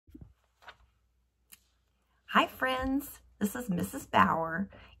Hi friends, this is Mrs. Bauer.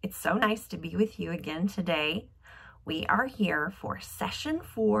 It's so nice to be with you again today. We are here for session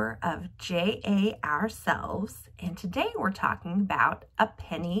 4 of JA Ourselves, and today we're talking about a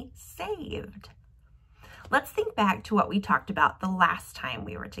penny saved. Let's think back to what we talked about the last time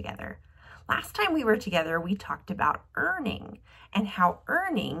we were together. Last time we were together, we talked about earning and how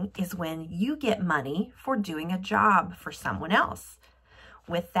earning is when you get money for doing a job for someone else.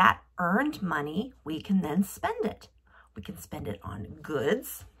 With that earned money, we can then spend it. We can spend it on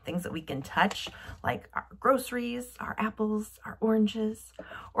goods, things that we can touch, like our groceries, our apples, our oranges,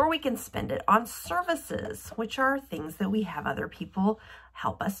 or we can spend it on services, which are things that we have other people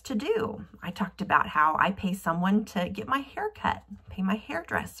help us to do. I talked about how I pay someone to get my hair cut, pay my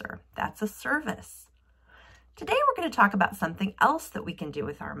hairdresser. That's a service. Today, we're going to talk about something else that we can do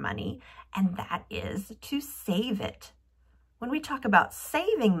with our money, and that is to save it. When we talk about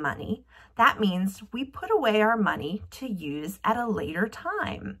saving money, that means we put away our money to use at a later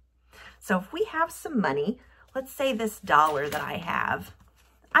time. So if we have some money, let's say this $1 that I have,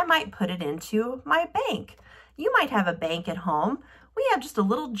 I might put it into my bank. You might have a bank at home. We have just a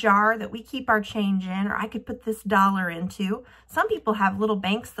little jar that we keep our change in, or I could put this $1 into. Some people have little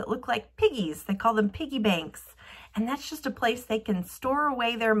banks that look like piggies. They call them piggy banks. And that's just a place they can store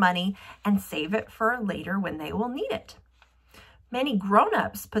away their money and save it for later when they will need it. Many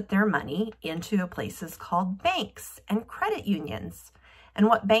grown-ups put their money into places called banks and credit unions. And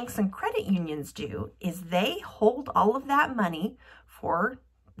what banks and credit unions do is they hold all of that money for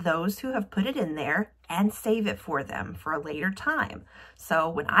those who have put it in there and save it for them for a later time. So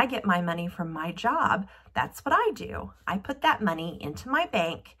when I get my money from my job, that's what I do. I put that money into my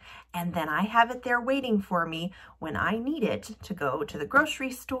bank, and then I have it there waiting for me when I need it to go to the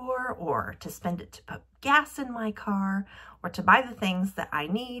grocery store or to spend it to put gas in my car or to buy the things that I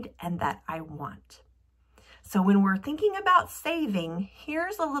need and that I want. So when we're thinking about saving,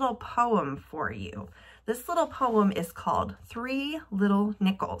 here's a little poem for you. This little poem is called 3 Little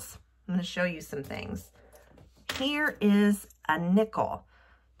Nickels. I'm going to show you some things. Here is a nickel.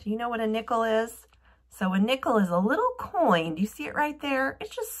 Do you know what a nickel is? So a nickel is a little coin. Do you see it right there?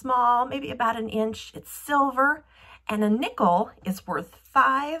 It's just small, maybe about an inch. It's silver, and a nickel is worth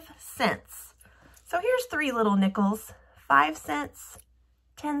 5 cents. So here's 3 little nickels, 5 cents,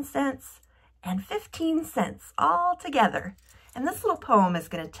 10 cents, and 15 cents all together. And this little poem is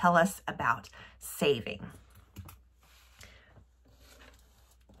going to tell us about saving.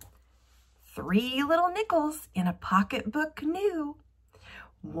 3 little nickels in a pocketbook new.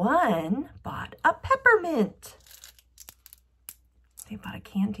 One bought a peppermint. They bought a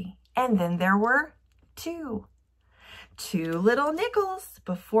candy. And then there were 2. 2 little nickels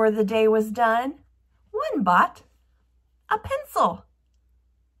before the day was done. One bought a pencil.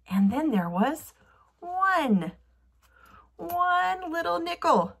 And then there was 1. 1 little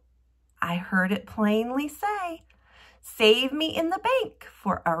nickel. I heard it plainly say, "Save me in the bank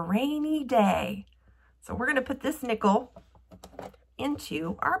for a rainy day." So we're going to put this nickel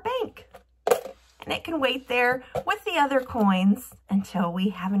into our bank. And it can wait there with the other coins until we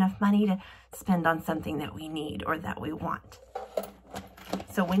have enough money to spend on something that we need or that we want.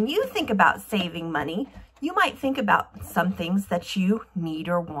 So when you think about saving money, you might think about some things that you need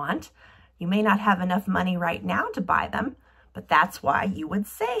or want. You may not have enough money right now to buy them, but that's why you would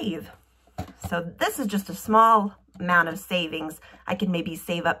save. So this is just a small amount of savings. I can maybe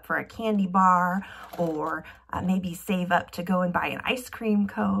save up for a candy bar, or maybe save up to go and buy an ice cream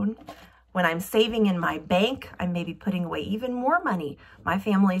cone. When I'm saving in my bank, I'm maybe putting away even more money. My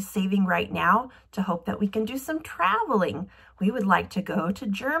family is saving right now to hope that we can do some traveling. We would like to go to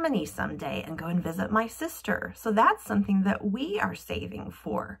Germany someday and go and visit my sister. So that's something that we are saving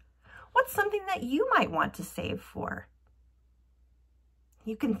for. What's something that you might want to save for?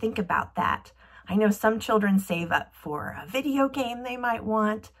 You can think about that. I know some children save up for a video game they might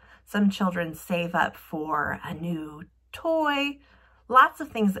want. Some children save up for a new toy. Lots of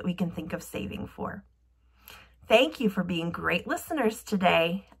things that we can think of saving for. Thank you for being great listeners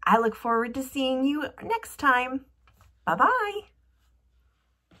today. I look forward to seeing you next time. Bye-bye.